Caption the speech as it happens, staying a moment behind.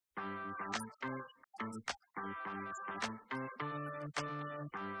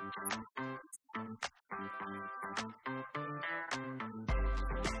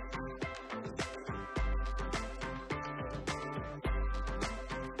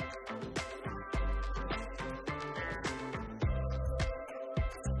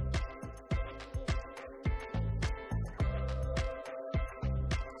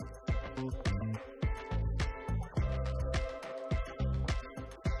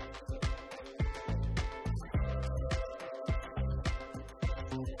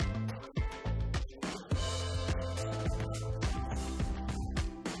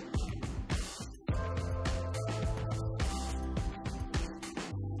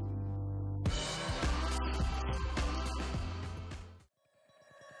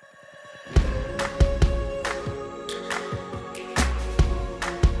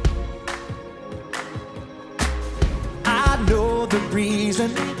The reason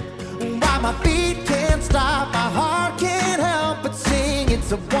why my feet can't stop, my heart can't help but sing.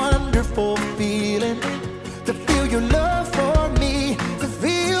 It's a wonderful feeling to feel your love for me, to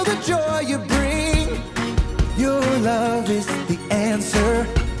feel the joy you bring. Your love is the answer,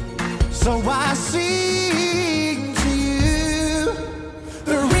 so I sing to you.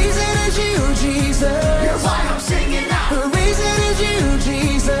 The reason is you, Jesus. You're why I'm singing now. The reason is you,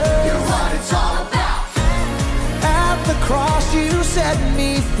 Jesus. You're what it's all about. The cross you set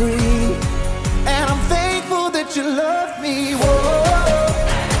me free, and I'm thankful that you love me. Whoa,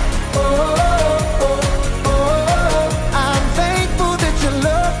 oh, oh, oh, I'm thankful that you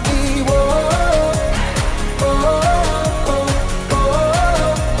love me. Whoa, oh, oh, oh,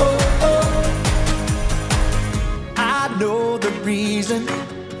 oh, oh. I know the reason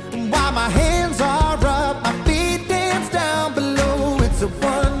why my hands are up, my feet dance down below. It's a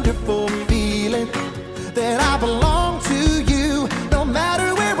wonderful feeling that I belong to you, no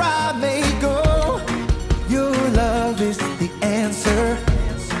matter where I may go. Your love is the answer,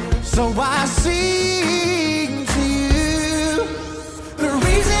 so I sing to you. The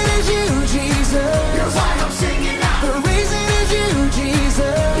reason is you, Jesus. You're why I'm singing now. The reason is you,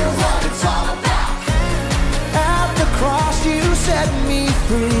 Jesus. You're what it's all about. At the cross you set me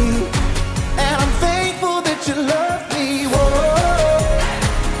free, and I'm thankful that you love me. Whoa.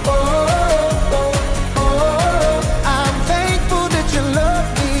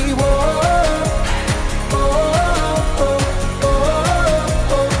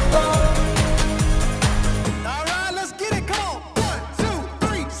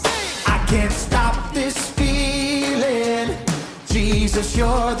 Jesus,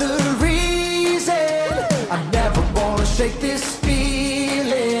 you're the reason. I never wanna shake this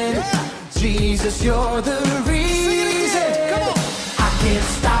feeling. Jesus, you're the reason. I can't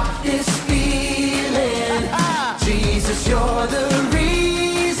stop this feeling. Jesus, you're the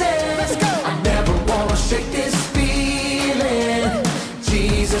reason. I never wanna shake this feeling.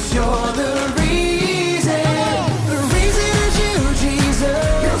 Jesus, you're the reason. The reason is you,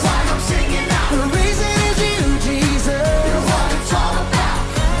 Jesus. You're why I'm singing now. The reason is you, Jesus. You're what it's all about.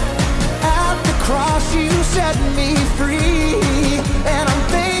 At the cross you set me free, and I'm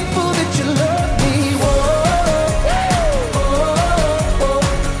thankful that you love me. Whoa, oh, oh, oh,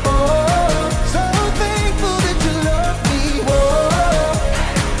 oh. So thankful that you love me. Whoa,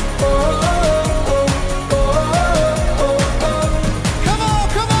 oh, oh, oh, oh, oh, oh. Come on,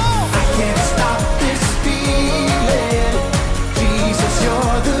 come on. I can't stop this feeling. Jesus,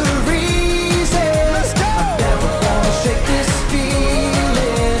 you're the reason. Let's go. I never wanna shake this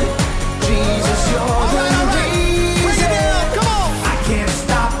feeling. Jesus, you're the reason. Come on. I can't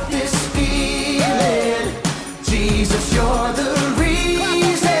stop this feeling. Jesus, you're the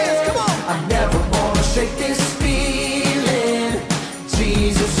reason. Come on. I never wanna shake this feeling.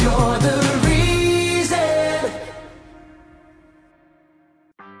 Jesus, you're the reason.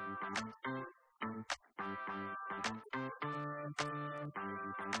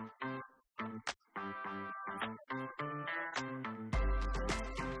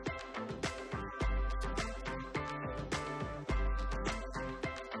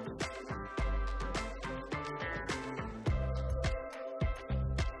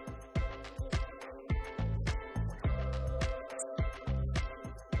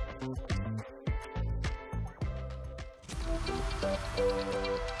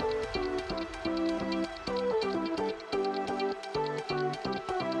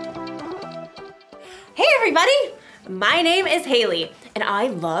 Hey everybody! My name is Haley, and I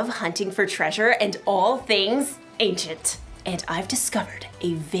love hunting for treasure and all things ancient. And I've discovered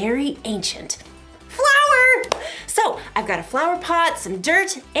a very ancient flower! So, I've got a flower pot, some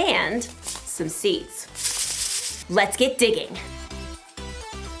dirt, and some seeds. Let's get digging.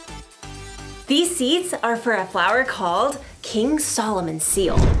 These seeds are for a flower called King Solomon's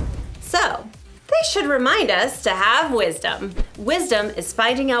seal. So, they should remind us to have wisdom. Wisdom is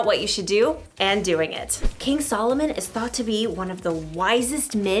finding out what you should do and doing it. King Solomon is thought to be one of the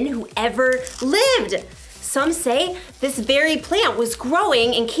wisest men who ever lived. Some say this very plant was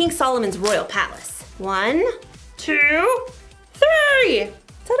growing in King Solomon's royal palace. 1, 2, 3!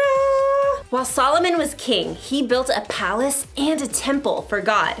 Ta-da! While Solomon was king, he built a palace and a temple for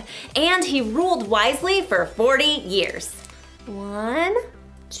God, and he ruled wisely for 40 years. 1,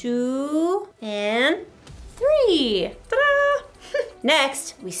 2, and 3. Ta-da!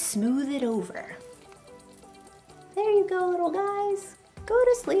 Next, we smooth it over. There you go, little guys. Go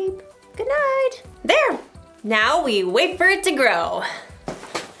to sleep. Good night. There. Now we wait for it to grow.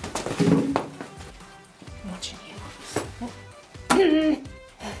 I'm watching you.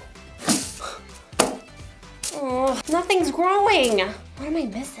 Oh, nothing's growing. What am I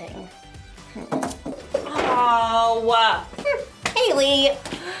missing? Oh, Haley,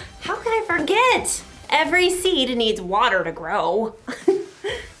 how could I forget? Every seed needs water to grow.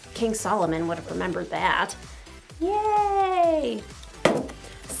 King Solomon would have remembered that. Yay!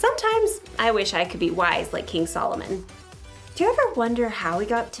 Sometimes I wish I could be wise like King Solomon. Do you ever wonder how he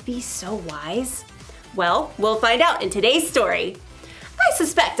got to be so wise? Well, we'll find out in today's story. I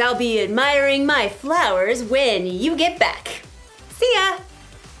suspect I'll be admiring my flowers when you get back. See ya!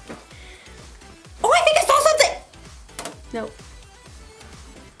 Oh, I think I saw something! Nope.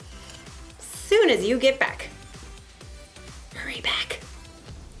 Soon as you get back. Hurry back.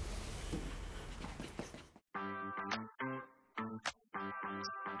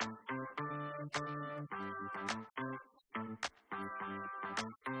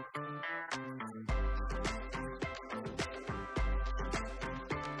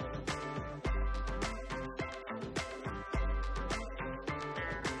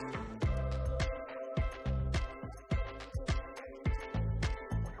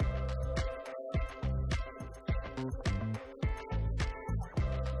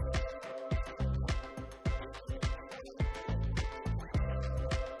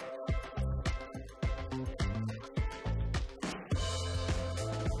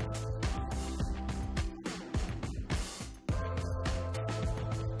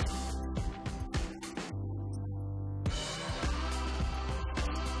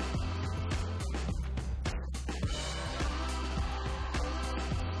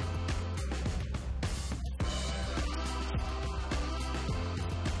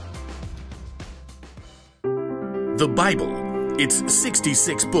 The Bible. It's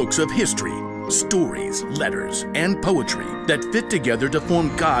 66 books of history, stories, letters, and poetry that fit together to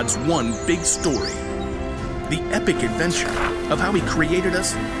form God's one big story. The epic adventure of how He created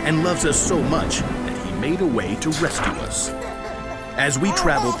us and loves us so much that He made a way to rescue us. As we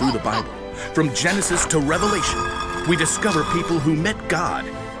travel through the Bible, from Genesis to Revelation, we discover people who met God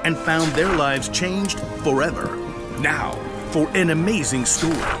and found their lives changed forever. Now, for an amazing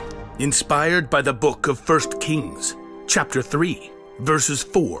story. Inspired by the book of 1 Kings, chapter 3, verses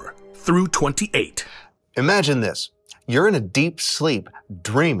 4 through 28. Imagine this. You're in a deep sleep,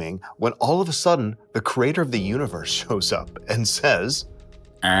 dreaming, when all of a sudden, the creator of the universe shows up and says,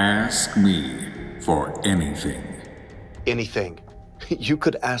 "Ask me for anything." Anything. You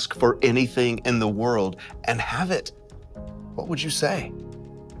could ask for anything in the world and have it. What would you say?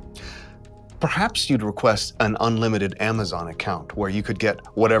 Perhaps you'd request an unlimited Amazon account where you could get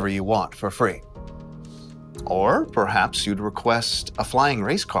whatever you want for free. Or perhaps you'd request a flying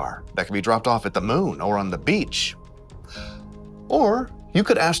race car that can be dropped off at the moon or on the beach. Or you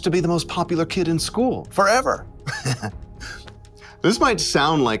could ask to be the most popular kid in school forever. This might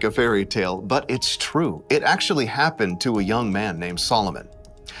sound like a fairy tale, but it's true. It actually happened to a young man named Solomon.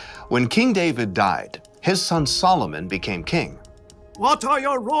 When King David died, his son Solomon became king. What are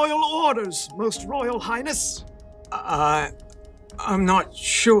your royal orders, Most Royal Highness? I'm not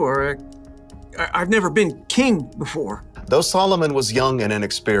sure. I've never been king before. Though Solomon was young and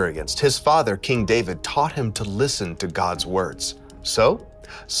inexperienced, his father, King David, taught him to listen to God's words. So,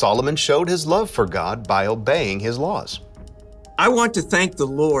 Solomon showed his love for God by obeying his laws. I want to thank the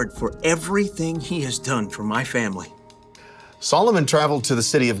Lord for everything He has done for my family. Solomon traveled to the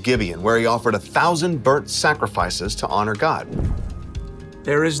city of Gibeon, where he offered 1,000 burnt sacrifices to honor God.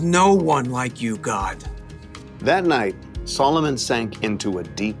 There is no one like you, God. That night, Solomon sank into a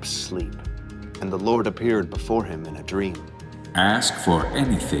deep sleep, and the Lord appeared before him in a dream. Ask for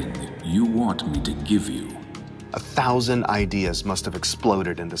anything you want me to give you. 1,000 ideas must have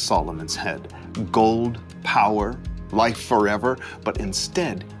exploded into Solomon's head. Gold, power, life forever. But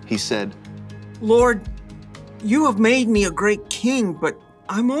instead, he said, Lord, you have made me a great king, but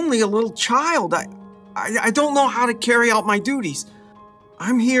I'm only a little child. I don't know how to carry out my duties.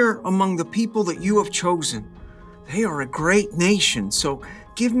 I'm here among the people that you have chosen. They are a great nation, so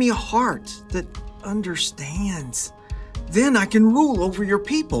give me a heart that understands. Then I can rule over your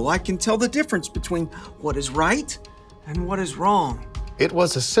people. I can tell the difference between what is right and what is wrong. It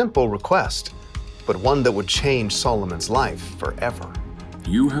was a simple request, but one that would change Solomon's life forever.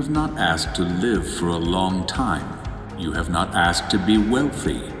 You have not asked to live for a long time. You have not asked to be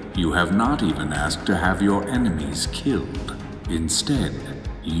wealthy. You have not even asked to have your enemies killed. Instead,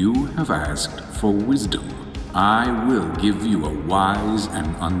 you have asked for wisdom. I will give you a wise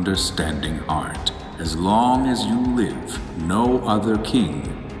and understanding heart. As long as you live, no other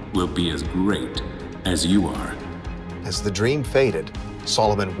king will be as great as you are. As the dream faded,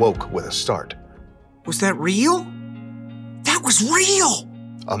 Solomon woke with a start. Was that real? That was real!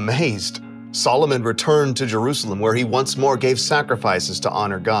 Amazed, Solomon returned to Jerusalem, where he once more gave sacrifices to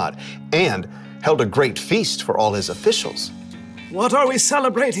honor God and held a great feast for all his officials. What are we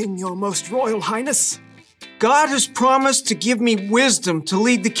celebrating, Your Most Royal Highness? God has promised to give me wisdom to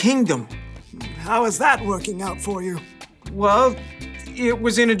lead the kingdom. How is that working out for you? Well, it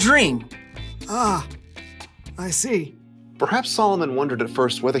was in a dream. Ah, I see. Perhaps Solomon wondered at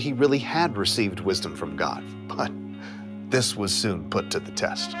first whether he really had received wisdom from God, but this was soon put to the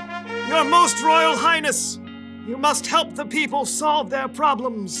test. Your Most Royal Highness, you must help the people solve their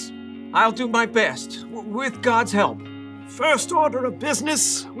problems. I'll do my best, with God's help. First order of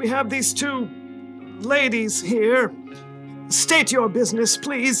business, we have these two ladies here. State your business,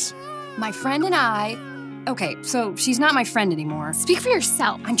 please. My friend and I... Okay, so she's not my friend anymore. Speak for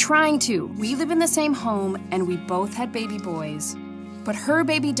yourself. I'm trying to. We live in the same home, and we both had baby boys. But her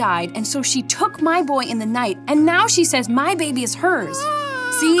baby died, and so she took my boy in the night, and now she says my baby is hers.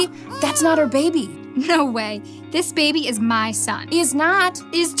 See? That's not her baby. No way. This baby is my son. Is not.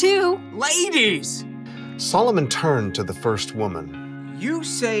 Is too. Ladies! Solomon turned to the first woman. You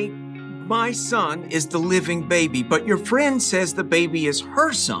say my son is the living baby, but your friend says the baby is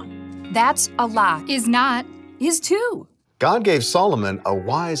her son. That's a lie. Is not. Is too. God gave Solomon a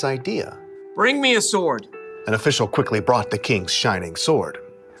wise idea. Bring me a sword. An official quickly brought the king's shining sword.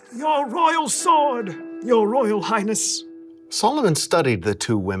 Your royal sword, Your Royal Highness. Solomon studied the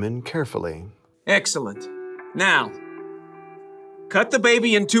two women carefully. Excellent. Now, cut the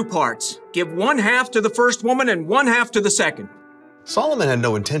baby in two parts. Give one half to the first woman and one half to the second. Solomon had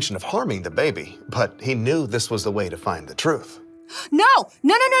no intention of harming the baby, but he knew this was the way to find the truth. No!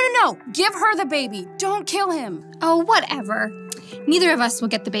 No! Give her the baby. Don't kill him. Oh, whatever. Neither of us will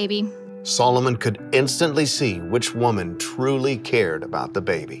get the baby. Solomon could instantly see which woman truly cared about the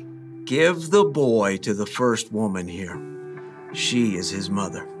baby. Give the boy to the first woman here. She is his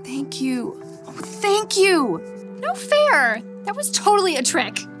mother. Thank you. Oh, thank you. No fair. That was totally a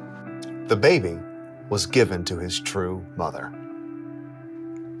trick. The baby was given to his true mother.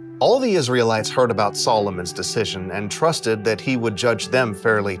 All the Israelites heard about Solomon's decision and trusted that he would judge them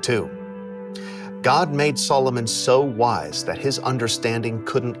fairly too. God made Solomon so wise that his understanding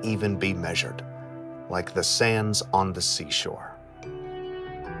couldn't even be measured, like the sands on the seashore.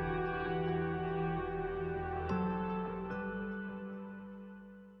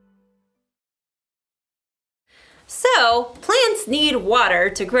 So, plants need water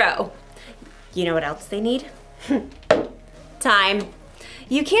to grow. You know what else they need? Time.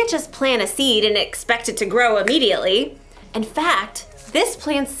 You can't just plant a seed and expect it to grow immediately. In fact, this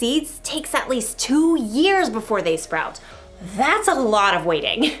plant's seeds takes at least 2 years before they sprout. That's a lot of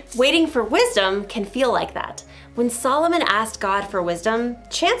waiting. Waiting for wisdom can feel like that. When Solomon asked God for wisdom,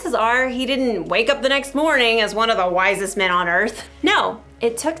 chances are he didn't wake up the next morning as one of the wisest men on earth. No,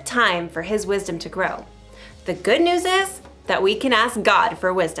 it took time for his wisdom to grow. The good news is that we can ask God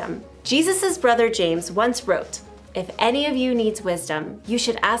for wisdom. Jesus' brother James once wrote, "If any of you needs wisdom, you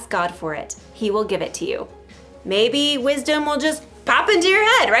should ask God for it. He will give it to you." Maybe wisdom will just pop into your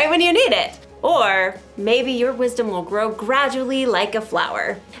head right when you need it. Or maybe your wisdom will grow gradually like a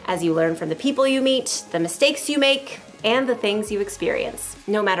flower as you learn from the people you meet, the mistakes you make, and the things you experience.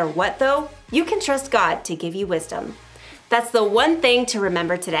 No matter what though, you can trust God to give you wisdom. That's the one thing to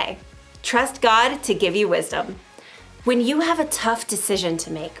remember today. Trust God to give you wisdom. When you have a tough decision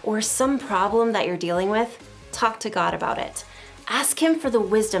to make or some problem that you're dealing with, talk to God about it. Ask Him for the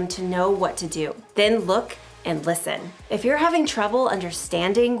wisdom to know what to do. Then look and listen. If you're having trouble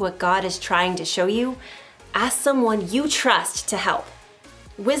understanding what God is trying to show you, ask someone you trust to help.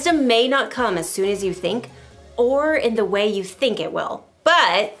 Wisdom may not come as soon as you think or in the way you think it will,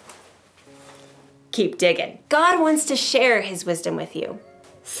 but keep digging. God wants to share His wisdom with you.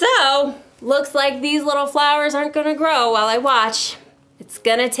 So, looks like these little flowers aren't gonna grow while I watch. It's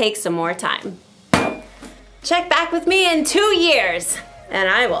gonna take some more time. Check back with me in 2 years, and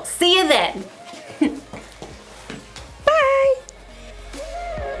I will see you then. Bye.